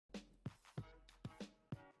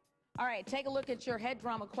All right, take a look at your head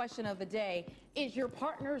drama question of the day. Is your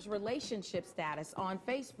partner's relationship status on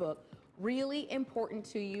Facebook really important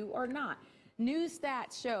to you or not? New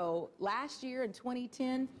stats show last year in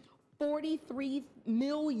 2010, 43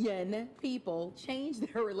 million people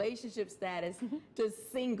changed their relationship status to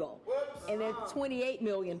single. And then 28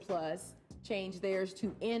 million plus changed theirs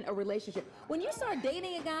to in a relationship. When you start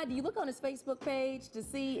dating a guy, do you look on his Facebook page to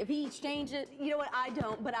see if he's changed it? You know what, I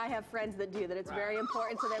don't, but I have friends that do, that it's very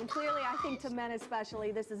important to them. Clearly, I think to men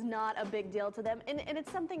especially, this is not a big deal to them. And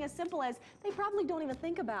it's something as simple as they probably don't even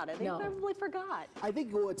think about it. They probably forgot. I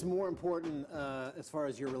think what's more important as far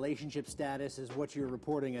as your relationship status is what you're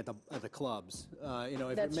reporting at the clubs. You know,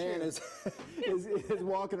 if your man is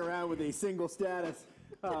walking around with a single status,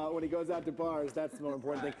 when he goes out to bars, that's the more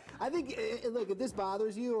important thing. I think, look, if this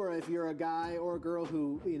bothers you, or if you're a guy or a girl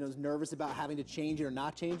who is nervous about having to change it or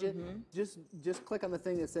not change it, just click on the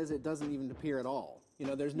thing that says it doesn't even appear at all. You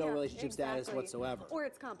know, there's no relationship status whatsoever. Or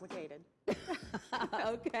it's complicated.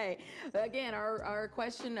 Okay. Again, our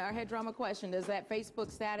question, our head drama question, does that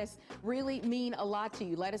Facebook status really mean a lot to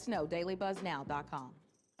you? Let us know. DailyBuzzNow.com.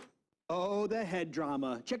 Oh, the head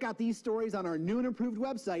drama. Check out these stories on our new and improved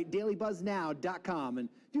website, DailyBuzzNow.com. And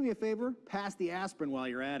do me a favor, pass the aspirin while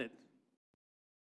you're at it.